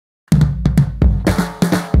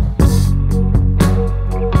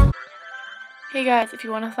Hey guys, if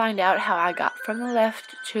you want to find out how I got from the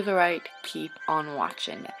left to the right, keep on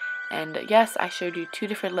watching. And yes, I showed you two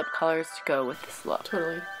different lip colors to go with this look.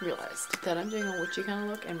 Totally realized that I'm doing a witchy kind of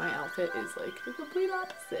look and my outfit is like the complete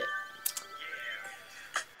opposite.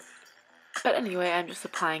 But anyway, I'm just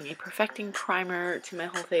applying a perfecting primer to my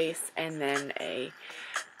whole face and then a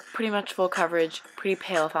pretty much full coverage, pretty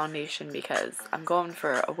pale foundation because I'm going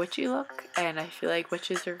for a witchy look and I feel like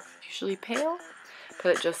witches are usually pale,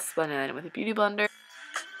 but it just blended in with a beauty blender.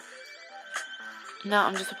 Now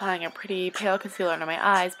I'm just applying a pretty pale concealer under my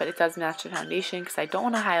eyes, but it does match the foundation because I don't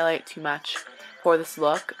want to highlight too much for this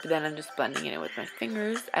look. But then I'm just blending it in with my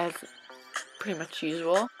fingers as pretty much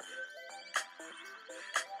usual.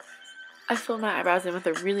 I filled my eyebrows in with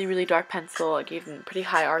a really dark pencil. I gave them pretty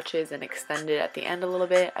high arches and extended at the end a little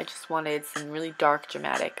bit. I just wanted some really dark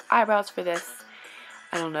dramatic eyebrows for this.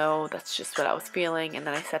 I don't know, that's just what I was feeling. And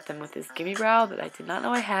then I set them with this gimme brow that I did not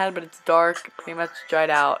know I had, but it's dark, pretty much dried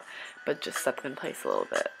out, but just set them in place a little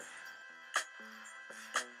bit.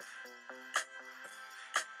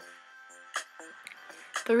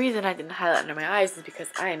 The reason I didn't highlight under my eyes is because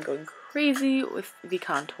I am going crazy with the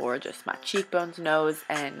contour, just my cheekbones, nose,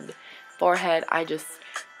 and forehead. I just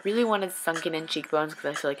really wanted sunken in cheekbones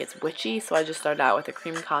because I feel like it's witchy, so I just started out with a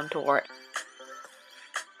cream contour.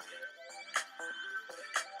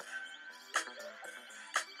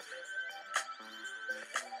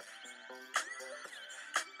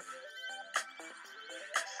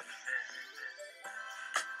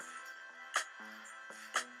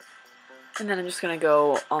 And then I'm just going to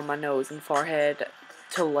go on my nose and forehead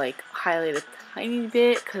to like highlight a tiny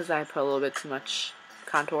bit because I put a little bit too much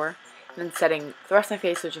contour. And then setting the rest of my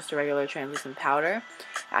face with just a regular translucent powder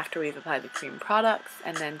after we've applied the cream products.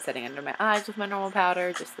 And then setting under my eyes with my normal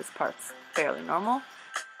powder. Just this part's fairly normal.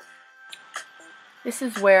 This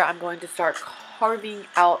is where I'm going to start carving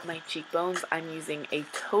out my cheekbones. I'm using a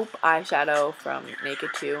taupe eyeshadow from Naked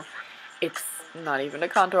 2. It's not even a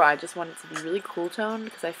contour. I just want it to be really cool toned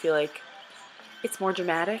because I feel like it's more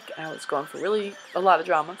dramatic, and I was going for really a lot of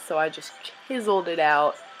drama, so I just chiseled it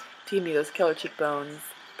out to give me those killer cheekbones,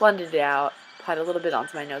 blended it out, applied a little bit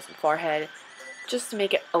onto my nose and forehead, just to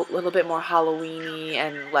make it a little bit more Halloween-y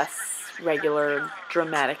and less regular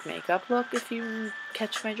dramatic makeup look, if you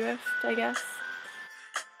catch my drift, I guess.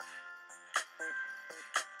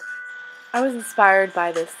 I was inspired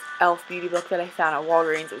by this e.l.f. beauty book that I found at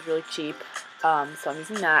Walgreens. It was really cheap, so I'm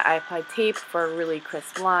using that. I applied tape for a really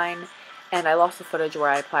crisp line. And I lost the footage where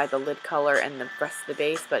I applied the lid color and the rest of the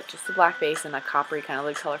base, but just a black base and a coppery kind of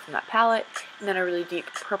lid color from that palette. And then a really deep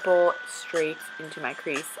purple straight into my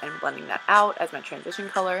crease and blending that out as my transition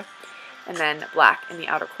color. And then black in the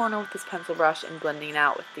outer corner with this pencil brush and blending it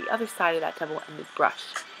out with the other side of that double-ended brush.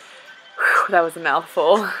 Whew, that was a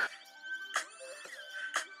mouthful.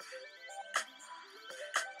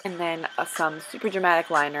 And then some super dramatic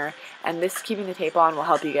liner. And this, keeping the tape on, will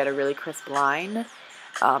help you get a really crisp line.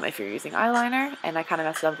 If you're using eyeliner, and I kind of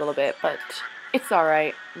messed it up a little bit, but it's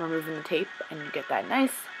alright. Removing the tape and you get that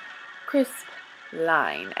nice crisp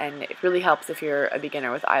line, and it really helps if you're a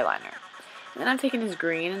beginner with eyeliner. And then I'm taking this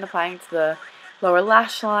green and applying it to the lower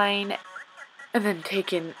lash line, and then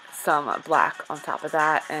taking some black on top of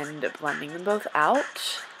that and blending them both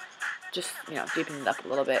out. Just, you know, deepening it up a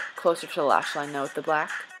little bit closer to the lash line now with the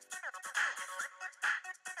black.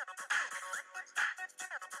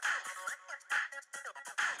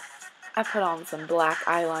 I put on some black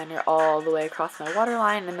eyeliner all the way across my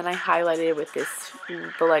waterline, and then I highlighted it with this,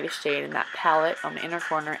 the lightest shade in that palette on the inner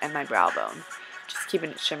corner and my brow bone. Just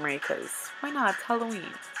keeping it shimmery because why not? It's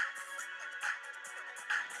Halloween.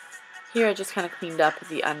 Here I just kind of cleaned up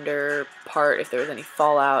the under part if there was any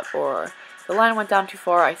fallout or the line went down too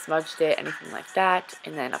far, I smudged it, anything like that.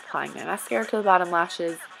 And then applying my mascara to the bottom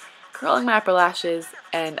lashes, curling my upper lashes,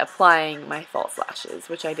 and applying my false lashes,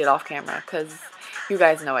 which I did off camera because you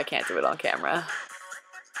guys know I can't do it on camera.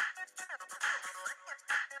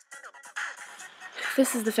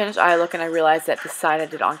 This is the finished eye look, and I realized that the side I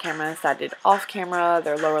did on camera and the side I did off camera,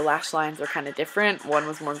 their lower lash lines are kind of different. One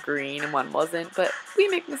was more green and one wasn't, but we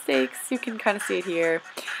make mistakes. You can kind of see it here.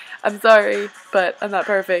 I'm sorry, but I'm not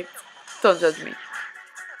perfect. Don't judge me.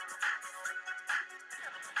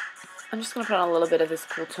 I'm just going to put on a little bit of this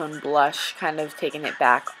cool tone blush, kind of taking it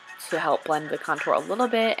back to help blend the contour a little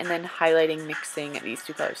bit, and then highlighting, mixing these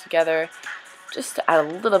two colors together, just to add a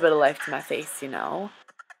little bit of life to my face, you know.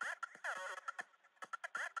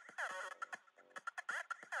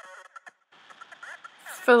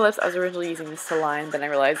 For the lips, I was originally using this to line, then I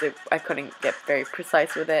realized I couldn't get very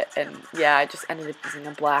precise with it, and yeah, I just ended up using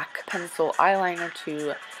a black pencil eyeliner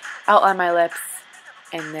to outline my lips,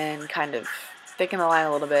 and then kind of thicken the line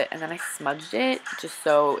a little bit, and then I smudged it just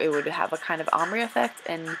so it would have a kind of ombre effect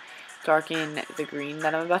and darken the green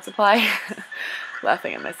that I'm about to apply.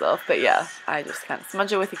 Laughing at myself, but yeah, I just kind of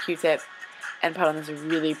smudge it with a Q-tip and put on this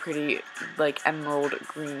really pretty, like, emerald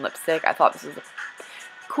green lipstick. I thought this was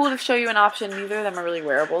cool to show you an option. Neither of them are really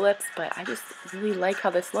wearable lips, but I just really like how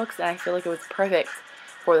this looks, and I feel like it was perfect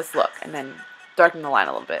for this look. And then darken the line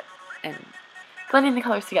a little bit and blending the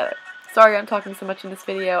colors together. Sorry I'm talking so much in this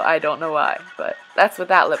video, I don't know why, but that's what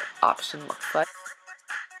that lip option looks like.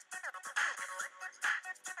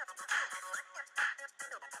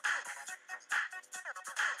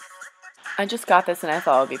 I just got this and I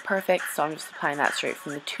thought it would be perfect, so I'm just applying that straight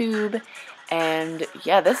from the tube. And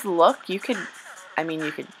yeah, this look, you could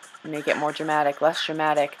make it more dramatic, less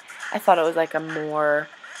dramatic. I thought it was like a more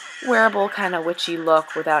wearable kind of witchy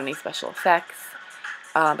look without any special effects.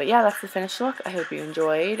 But yeah, that's the finished look. I hope you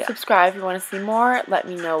enjoyed. Subscribe if you want to see more. Let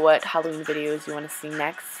me know what Halloween videos you want to see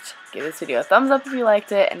next. Give this video a thumbs up if you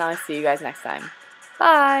liked it, and I'll see you guys next time.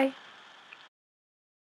 Bye!